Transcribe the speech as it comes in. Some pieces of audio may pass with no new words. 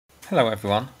Hello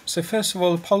everyone. So first of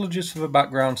all, apologies for the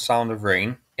background sound of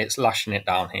rain. It's lashing it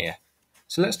down here.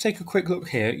 So let's take a quick look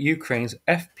here at Ukraine's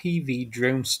FPV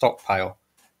drone stockpile.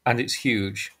 And it's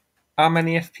huge. How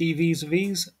many FPVs are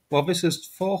these? Well, this is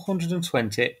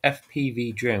 420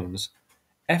 FPV drones.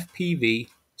 FPV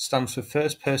stands for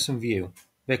first person view.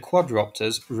 They're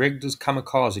quadcopters rigged as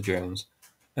kamikaze drones.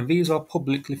 And these are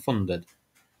publicly funded.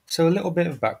 So a little bit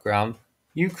of background.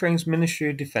 Ukraine's Ministry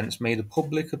of Defence made a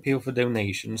public appeal for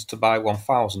donations to buy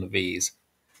 1,000 of these.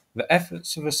 The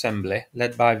efforts of assembly,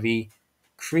 led by the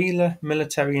Kreila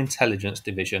Military Intelligence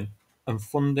Division, and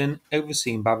funding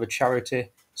overseen by the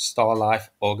charity Starlife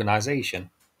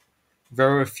organisation. There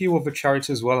are a few other charities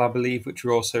as well, I believe, which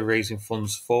are also raising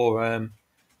funds for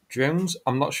drones.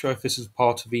 I'm not sure if this is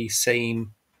part of the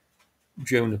same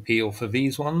drone appeal for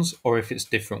these ones or if it's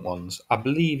different ones. I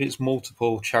believe it's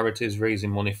multiple charities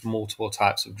raising money for multiple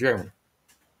types of drone.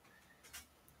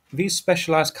 These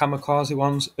specialised kamikaze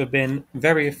ones have been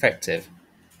very effective.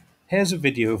 Here's a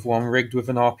video of one rigged with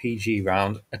an RPG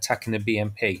round attacking a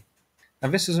BMP.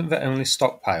 And this isn't the only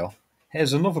stockpile.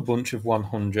 Here's another bunch of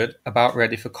 100 about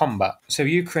ready for combat. So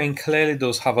Ukraine clearly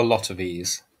does have a lot of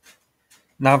these.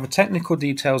 Now the technical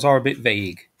details are a bit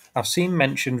vague. I've seen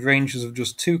mentioned ranges of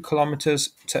just 2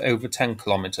 kilometers to over 10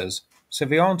 kilometers, so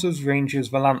they aren't as rangy as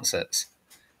the Lancets.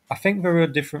 I think there are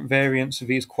different variants of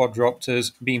these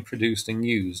quadcopters being produced and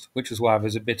used, which is why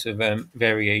there's a bit of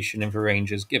variation in the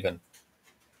ranges given.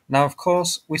 Now of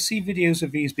course, we see videos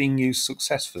of these being used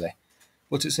successfully,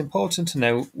 but it's important to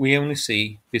know we only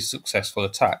see these successful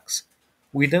attacks.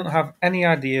 We don't have any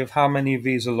idea of how many of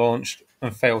these are launched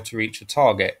and fail to reach a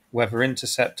target, whether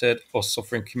intercepted or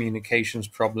suffering communications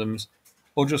problems,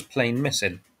 or just plain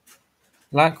missing.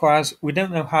 Likewise, we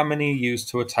don't know how many are used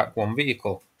to attack one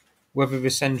vehicle, whether they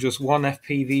send just one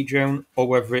FPV drone or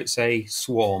whether it's a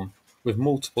swarm with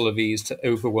multiple of these to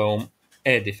overwhelm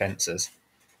air defences.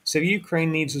 So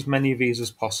Ukraine needs as many of these as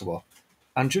possible.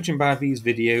 And judging by these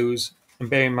videos, and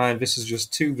bear in mind this is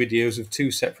just 2 videos of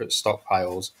 2 separate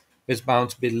stockpiles, there's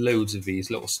bound to be loads of these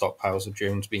little stockpiles of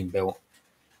drones being built.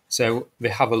 So they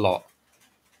have a lot.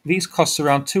 These cost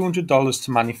around $200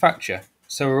 to manufacture,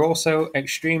 so are also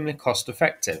extremely cost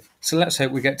effective. So let's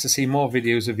hope we get to see more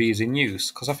videos of these in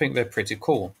use, because I think they're pretty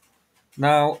cool.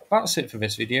 Now, that's it for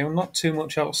this video, not too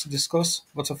much else to discuss,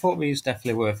 but I thought these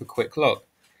definitely worth a quick look.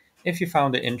 If you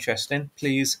found it interesting,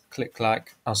 please click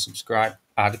like and subscribe,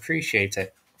 I'd appreciate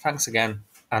it. Thanks again,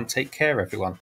 and take care everyone.